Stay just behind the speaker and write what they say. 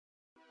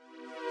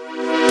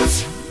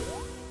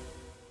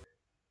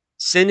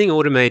Sending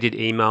automated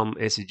email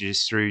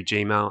messages through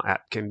Gmail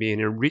app can be an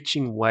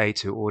enriching way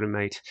to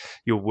automate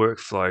your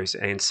workflows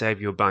and save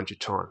you a bunch of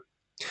time.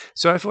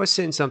 So if I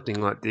send something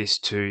like this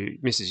to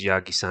Mrs.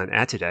 Yagi-san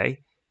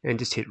today and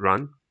just hit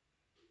run,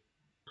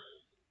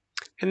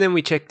 and then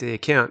we check the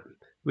account,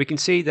 we can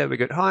see that we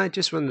got, hi,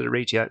 just wanted to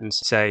reach out and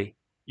say,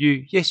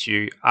 yes,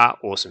 you are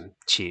awesome,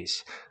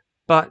 cheers.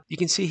 But you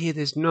can see here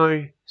there's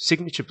no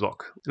signature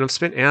block. And I've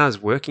spent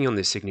hours working on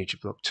this signature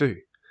block too.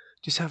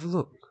 Just have a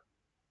look.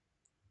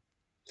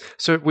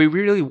 So we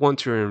really want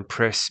to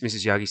impress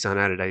Mrs. Yagi-san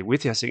today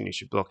with our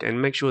signature block and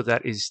make sure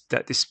that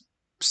this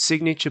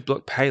signature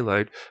block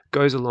payload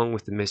goes along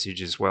with the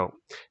message as well.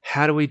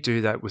 How do we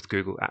do that with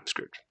Google Apps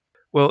Script?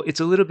 Well,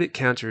 it's a little bit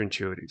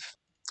counterintuitive.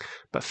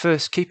 But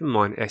first, keep in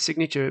mind our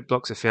signature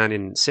blocks are found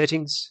in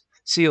Settings,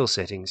 see all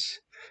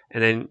settings,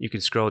 and then you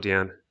can scroll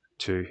down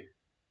to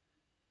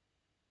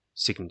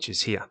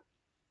Signatures here.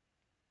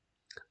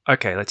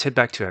 Okay, let's head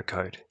back to our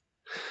code.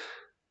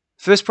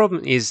 First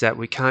problem is that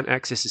we can't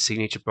access the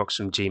signature box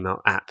from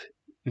Gmail app.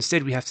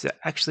 Instead, we have to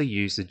actually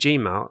use the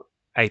Gmail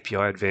API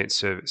Advanced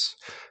Service.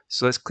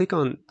 So let's click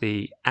on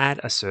the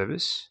Add a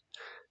Service,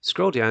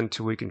 scroll down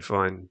till we can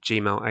find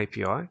Gmail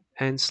API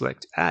and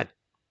select Add.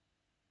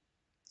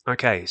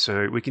 Okay,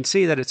 so we can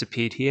see that it's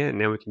appeared here, and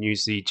now we can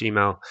use the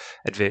Gmail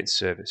Advanced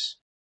Service.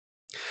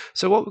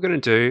 So what we're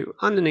going to do,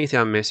 underneath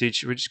our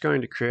message, we're just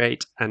going to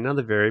create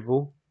another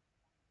variable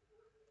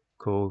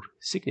called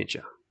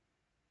signature.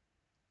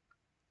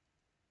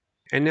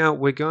 And now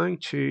we're going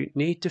to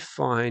need to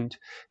find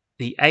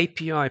the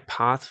API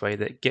pathway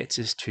that gets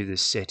us to the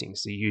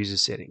settings, the user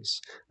settings.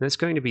 And that's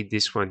going to be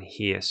this one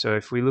here. So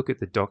if we look at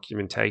the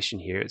documentation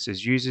here, it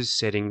says users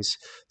settings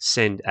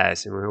send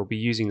as, and we'll be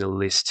using the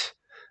list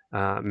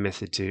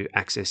method to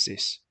access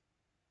this.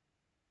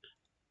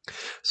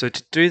 So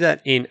to do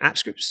that in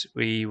AppScripts,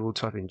 we will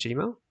type in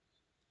Gmail,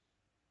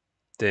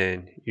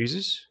 then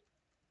users,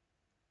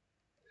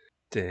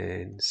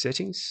 then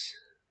settings,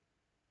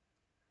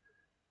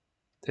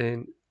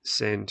 then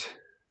send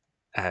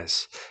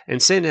as.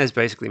 And send as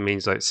basically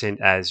means like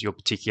send as your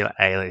particular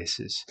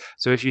aliases.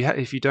 So if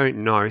you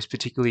don't know,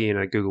 particularly in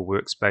a Google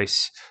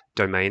Workspace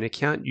domain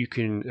account, you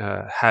can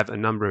have a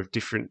number of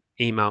different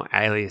email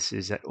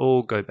aliases that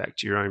all go back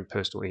to your own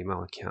personal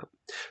email account.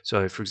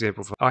 So for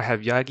example, if I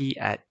have Yagi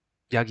at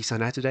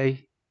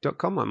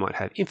yagisanatoday.com, I might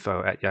have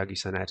info at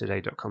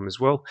yagisanatoday.com as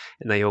well,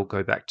 and they all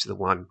go back to the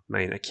one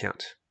main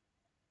account.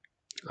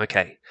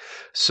 Okay,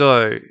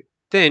 so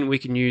then we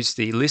can use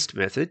the list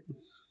method,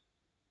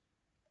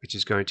 which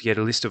is going to get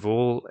a list of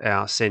all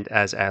our send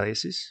as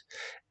aliases.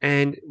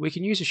 And we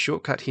can use a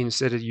shortcut here.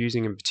 Instead of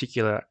using a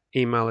particular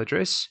email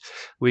address,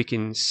 we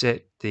can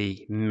set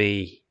the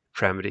me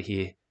parameter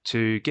here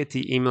to get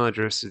the email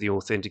address of the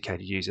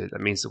authenticated user. That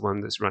means the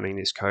one that's running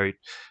this code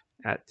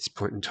at this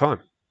point in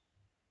time.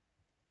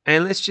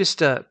 And let's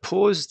just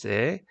pause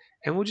there,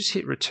 and we'll just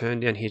hit return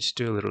down here to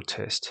do a little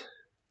test.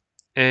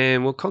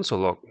 And we'll console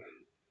log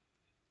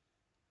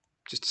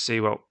just to see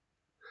what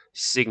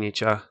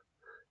signature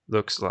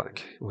looks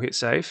like. We'll hit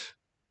save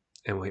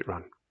and we'll hit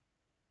run.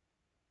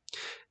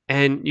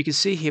 And you can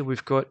see here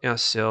we've got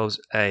ourselves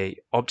a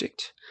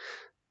object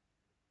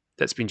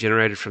that's been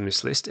generated from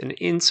this list, and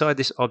inside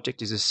this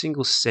object is a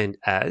single send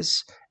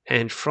as,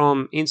 and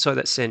from inside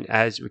that send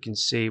as we can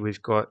see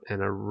we've got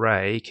an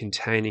array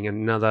containing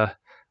another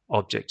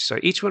object. So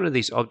each one of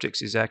these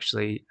objects is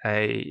actually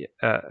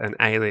an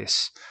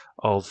alias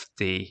of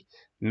the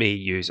me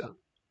user.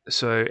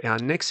 So our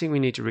next thing we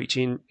need to reach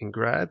in and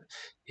grab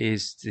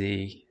is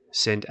the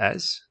send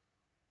as,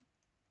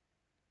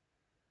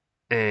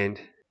 and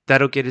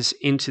that'll get us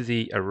into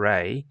the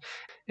array.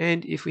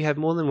 And if we have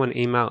more than one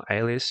email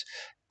alias,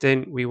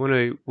 then we want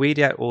to weed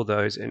out all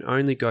those and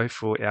only go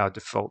for our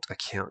default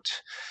account.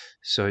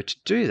 So to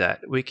do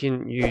that, we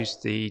can use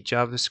the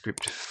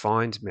JavaScript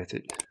find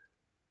method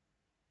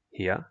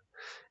here,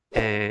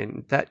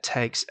 and that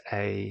takes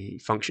a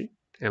function,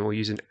 and we'll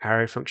use an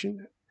arrow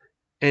function.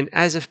 And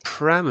as a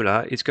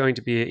parameter, it's going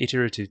to be an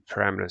iterative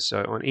parameter.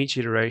 So on each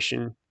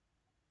iteration,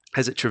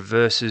 as it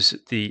traverses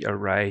the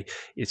array,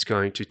 it's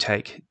going to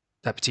take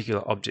that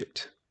particular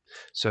object.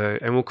 So,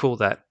 and we'll call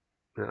that,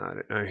 I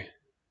don't know,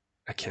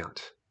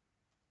 account.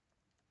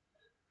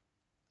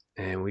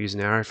 And we'll use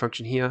an arrow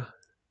function here.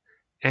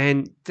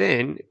 And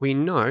then we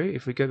know,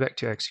 if we go back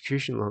to our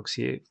execution logs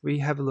here, we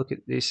have a look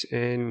at this,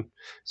 and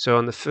so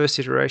on the first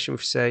iteration, we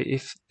say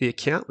if the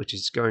account, which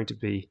is going to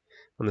be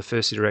on the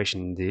first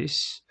iteration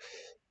this,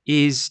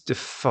 is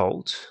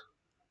default,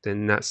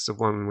 then that's the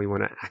one we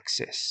want to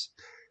access.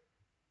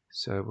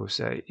 So we'll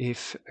say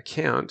if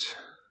account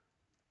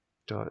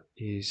dot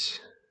is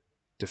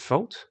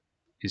default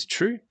is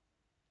true,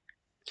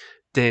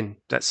 then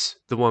that's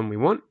the one we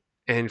want.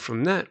 And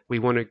from that we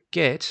want to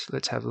get,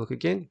 let's have a look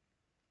again.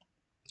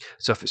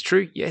 So if it's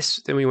true, yes,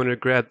 then we want to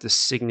grab the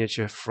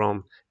signature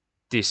from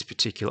this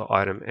particular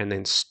item and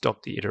then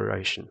stop the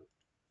iteration.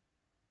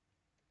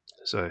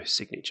 So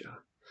signature.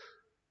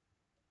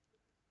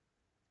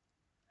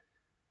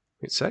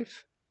 Hit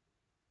save.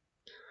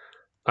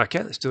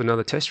 Okay, let's do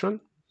another test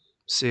run.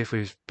 see if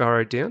we've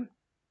burrowed down.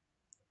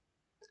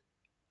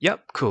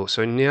 Yep, cool.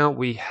 So now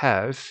we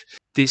have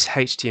this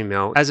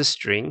HTML as a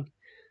string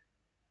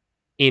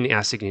in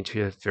our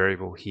signature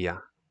variable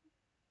here.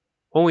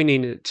 All we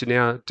need to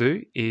now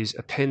do is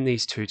append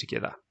these two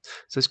together.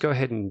 So let's go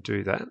ahead and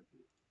do that.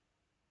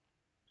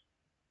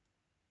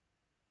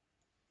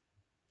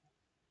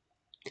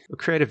 We'll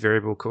create a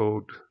variable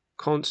called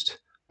const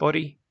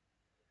body,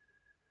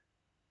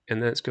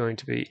 and that's going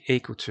to be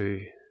equal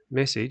to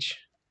message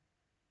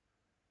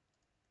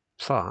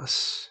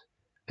plus,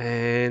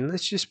 and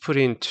let's just put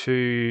in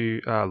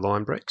two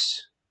line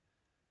breaks.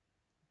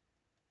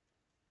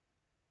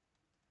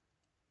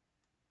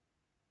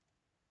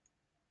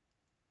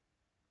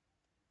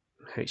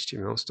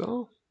 HTML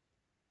style,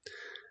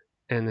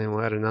 and then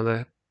we'll add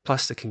another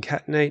plus the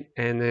concatenate,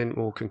 and then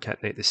we'll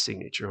concatenate the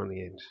signature on the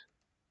end.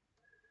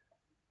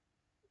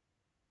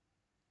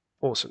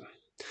 Awesome.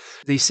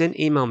 The send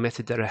email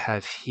method that I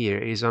have here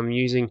is I'm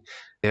using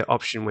the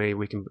option where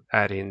we can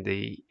add in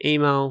the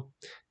email,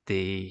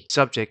 the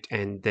subject,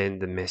 and then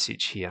the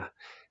message here.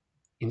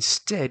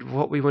 Instead,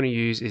 what we want to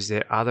use is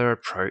their other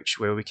approach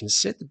where we can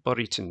set the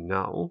body to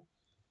null,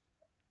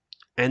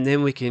 and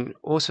then we can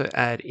also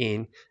add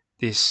in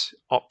this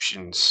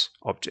options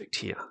object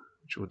here,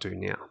 which we'll do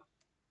now.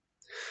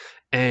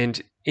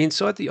 And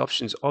inside the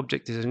options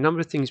object, there's a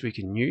number of things we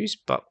can use,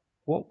 but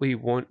what we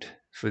want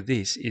for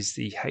this is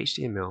the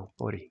HTML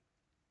body.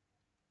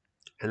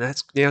 And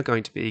that's now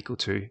going to be equal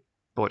to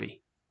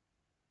body.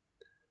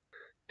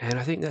 And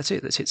I think that's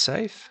it. Let's hit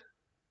save.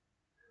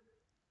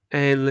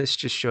 And let's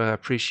just show our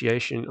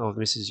appreciation of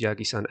Mrs.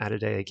 Yagi-san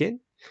Adade again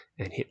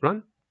and hit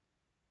run.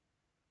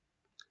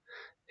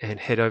 And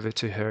head over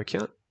to her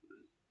account.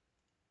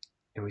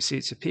 And we see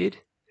it's appeared.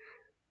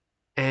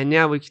 And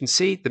now we can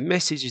see the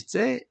message is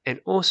there. And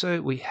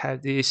also we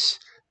have this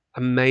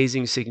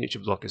amazing signature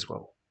block as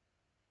well.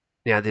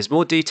 Now, there's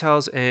more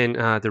details and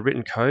the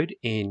written code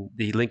in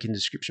the link in the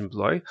description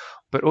below,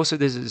 but also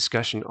there's a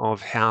discussion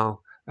of how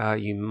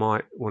you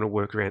might want to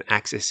work around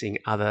accessing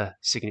other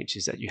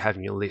signatures that you have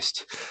in your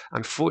list.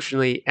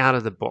 Unfortunately, out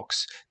of the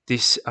box,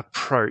 this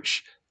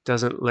approach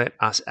doesn't let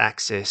us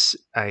access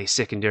a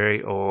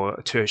secondary or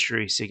a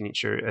tertiary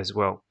signature as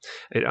well.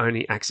 It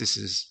only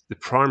accesses the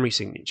primary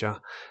signature,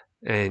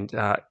 and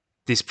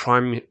this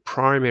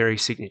primary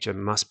signature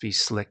must be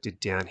selected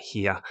down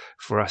here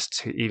for us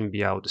to even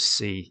be able to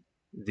see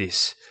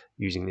this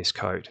using this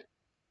code.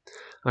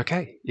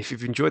 Okay, if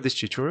you've enjoyed this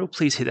tutorial,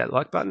 please hit that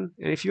like button,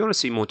 and if you want to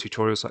see more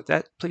tutorials like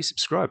that, please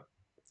subscribe.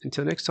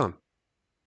 Until next time.